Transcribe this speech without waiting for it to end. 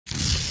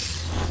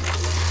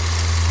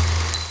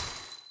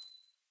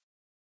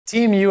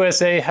Team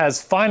USA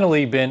has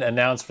finally been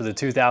announced for the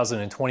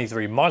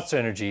 2023 Monster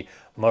Energy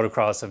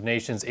Motocross of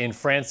Nations in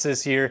France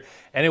this year,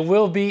 and it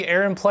will be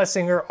Aaron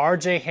Plessinger,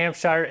 RJ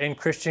Hampshire, and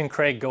Christian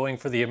Craig going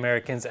for the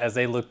Americans as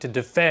they look to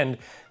defend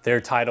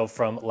their title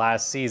from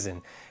last season.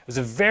 It was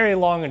a very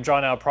long and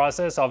drawn out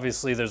process.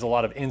 Obviously, there's a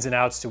lot of ins and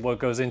outs to what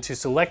goes into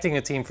selecting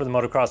a team for the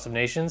Motocross of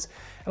Nations,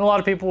 and a lot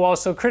of people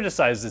also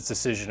criticized this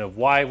decision of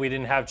why we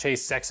didn't have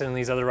Chase Sexton and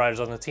these other riders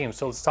on the team.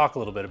 So let's talk a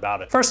little bit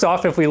about it. First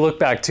off, if we look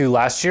back to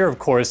last year, of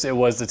course, it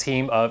was the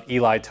team of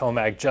Eli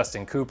Tomac,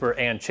 Justin Cooper,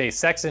 and Chase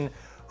Sexton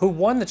who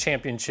won the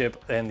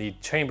championship and the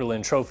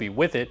Chamberlain Trophy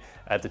with it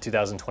at the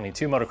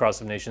 2022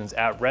 Motocross of Nations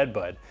at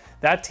Redbud.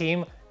 That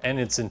team in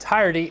its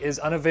entirety is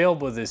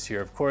unavailable this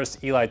year. Of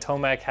course, Eli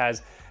Tomac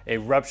has a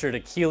ruptured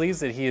Achilles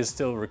that he is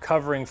still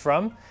recovering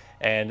from,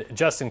 and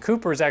Justin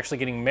Cooper is actually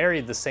getting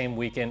married the same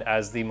weekend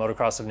as the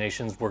Motocross of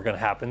Nations were going to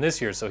happen this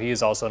year, so he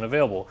is also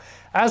unavailable.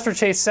 As for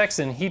Chase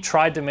Sexton, he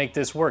tried to make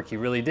this work, he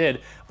really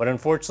did, but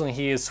unfortunately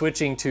he is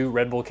switching to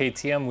Red Bull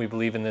KTM, we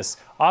believe, in this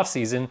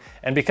offseason,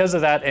 and because of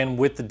that, and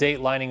with the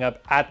date lining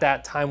up at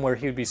that time where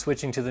he would be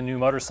switching to the new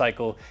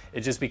motorcycle,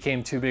 it just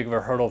became too big of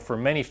a hurdle for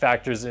many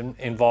factors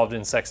involved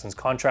in Sexton's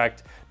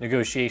contract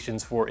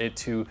negotiations for it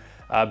to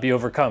be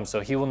overcome, so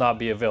he will not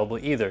be available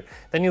either.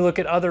 Then you look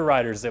at other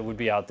riders that would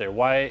be out there.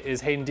 Why is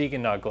Hayden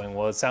Deegan not going?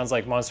 Well, it sounds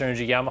like Monster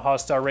Energy Yamaha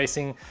Star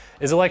Racing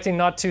is electing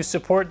not to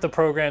support the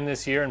program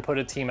this year and put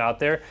a team out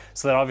there,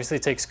 so that obviously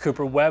takes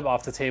Cooper Webb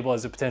off the table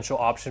as a potential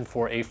option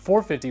for a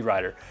 450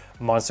 rider.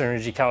 Monster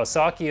Energy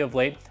Kawasaki of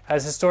late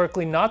has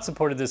historically not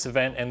supported this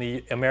event, and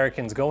the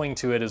Americans going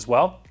to it as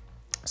well.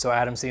 So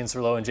Adam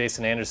Cianciarulo and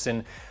Jason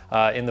Anderson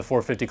in the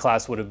 450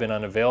 class would have been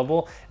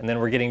unavailable. And then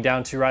we're getting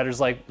down to riders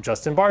like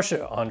Justin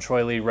Barcia on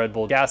Troy Lee Red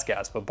Bull Gas.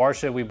 But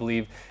Barcia, we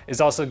believe, is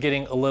also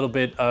getting a little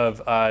bit of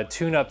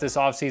tune-up this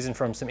offseason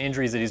from some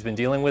injuries that he's been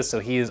dealing with,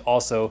 so he is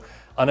also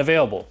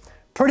unavailable.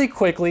 Pretty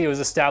quickly, it was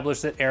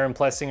established that Aaron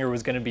Plessinger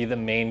was going to be the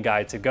main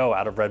guy to go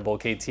out of Red Bull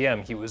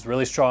KTM. He was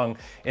really strong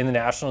in the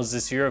Nationals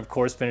this year, of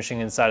course,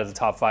 finishing inside of the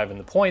top 5 in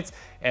the points,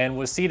 and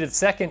was seeded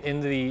second in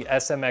the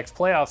SMX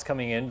playoffs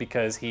coming in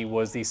because he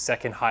was the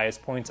second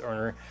highest points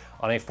earner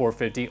on a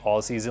 450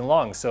 all season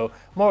long. So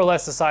more or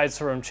less, aside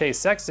from Chase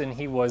Sexton,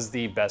 he was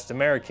the best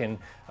American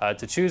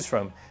to choose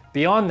from.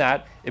 Beyond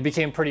that, it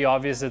became pretty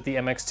obvious that the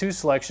MX2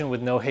 selection,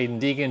 with no Hayden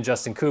Deegan,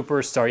 Justin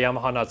Cooper, Star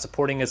Yamaha not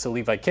supporting it, so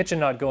Levi Kitchen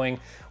not going,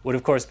 would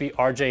of course be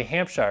RJ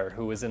Hampshire,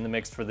 who was in the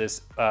mix for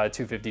this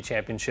 250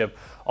 championship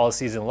all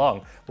season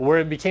long. But where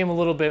it became a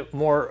little bit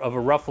more of a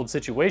ruffled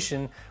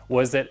situation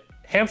was that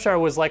Hampshire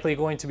was likely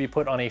going to be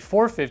put on a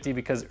 450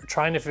 because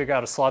trying to figure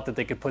out a slot that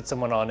they could put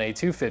someone on a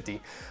 250.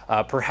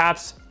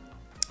 Perhaps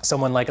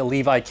someone like a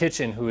Levi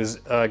Kitchen, who is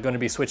going to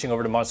be switching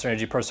over to Monster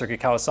Energy Pro Circuit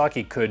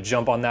Kawasaki, could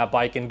jump on that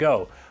bike and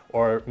go.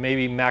 Or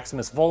maybe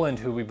Maximus Voland,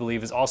 who we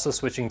believe is also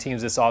switching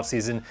teams this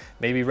offseason.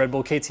 Maybe Red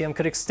Bull KTM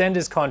could extend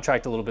his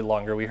contract a little bit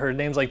longer. We heard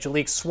names like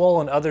Jalik Swoll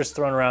and others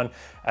thrown around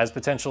as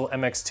potential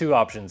MX2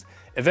 options.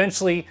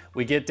 Eventually,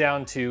 we get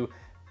down to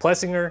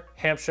Plessinger,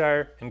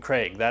 Hampshire, and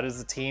Craig. That is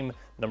the team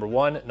number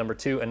 1, number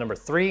 2, and number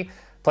 3.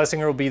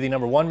 Plessinger will be the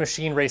number 1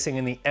 machine racing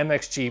in the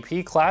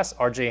MXGP class,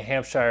 RJ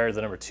Hampshire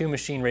the number 2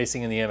 machine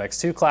racing in the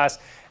MX2 class,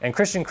 and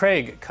Christian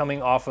Craig,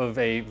 coming off of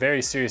a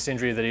very serious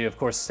injury that he of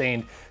course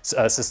sustained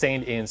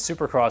in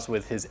Supercross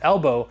with his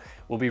elbow,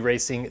 will be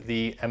racing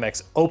the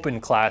MX Open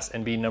class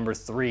and be number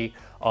 3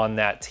 on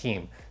that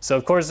team. So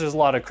of course there's a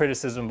lot of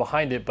criticism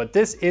behind it, but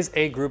this is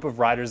a group of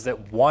riders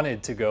that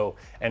wanted to go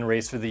and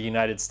race for the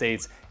United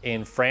States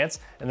in France,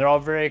 and they're all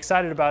very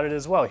excited about it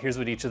as well. Here's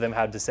what each of them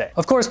had to say.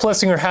 Of course,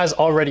 Plessinger has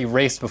already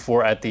raced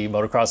before at the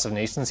Motocross of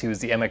Nations. He was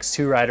the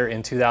MX2 rider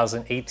in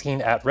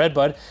 2018 at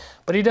Redbud,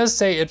 but he does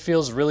say it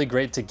feels really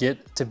great to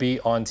get to be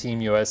on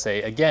Team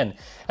USA again.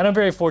 And I'm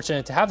very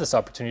fortunate to have this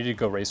opportunity to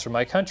go race for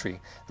my country.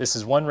 This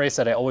is one race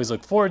that I always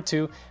look forward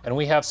to, and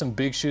we have some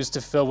big shoes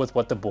to fill with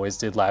what the boys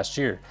did last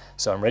year.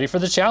 So I'm ready for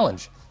the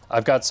challenge.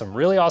 I've got some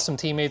really awesome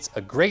teammates,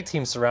 a great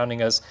team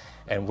surrounding us,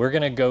 and we're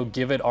gonna go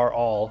give it our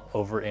all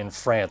over in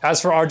France.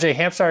 As for RJ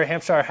Hampshire,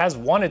 Hampshire has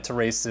wanted to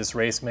race this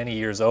race many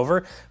years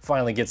over,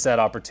 finally gets that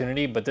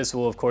opportunity, but this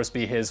will of course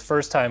be his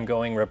first time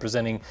going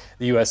representing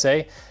the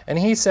USA. And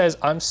he says,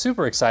 I'm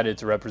super excited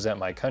to represent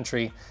my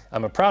country.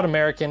 I'm a proud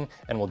American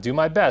and will do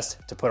my best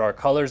to put our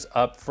colors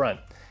up front.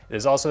 It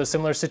is also a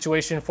similar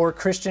situation for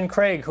Christian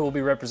Craig, who will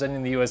be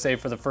representing the USA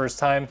for the first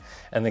time,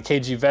 and the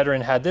KG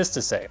veteran had this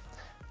to say.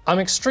 I'm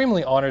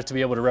extremely honored to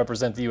be able to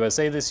represent the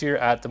USA this year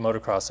at the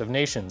Motocross of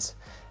Nations.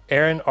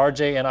 Aaron,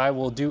 RJ, and I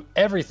will do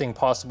everything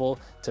possible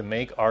to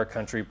make our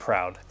country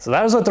proud. So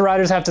that is what the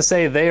riders have to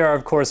say. They are,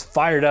 of course,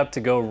 fired up to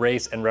go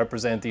race and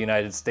represent the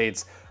United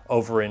States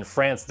over in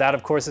France. That,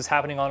 of course, is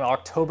happening on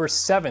October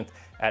 7th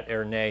at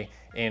Ernee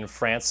in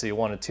France, so you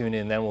want to tune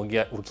in then.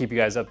 We'll keep you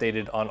guys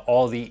updated on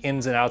all the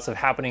ins and outs of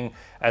happening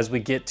as we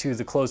get to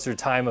the closer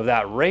time of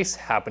that race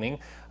happening.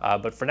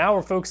 But for now,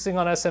 we're focusing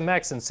on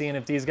SMX and seeing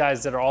if these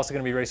guys that are also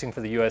going to be racing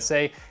for the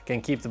USA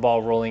can keep the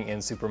ball rolling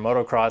in Super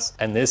Motocross.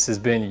 And this has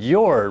been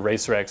your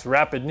RacerX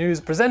Rapid News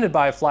presented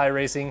by Fly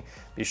Racing.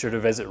 Be sure to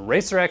visit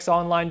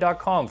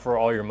racerxonline.com for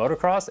all your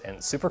motocross and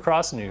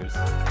supercross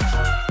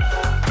news.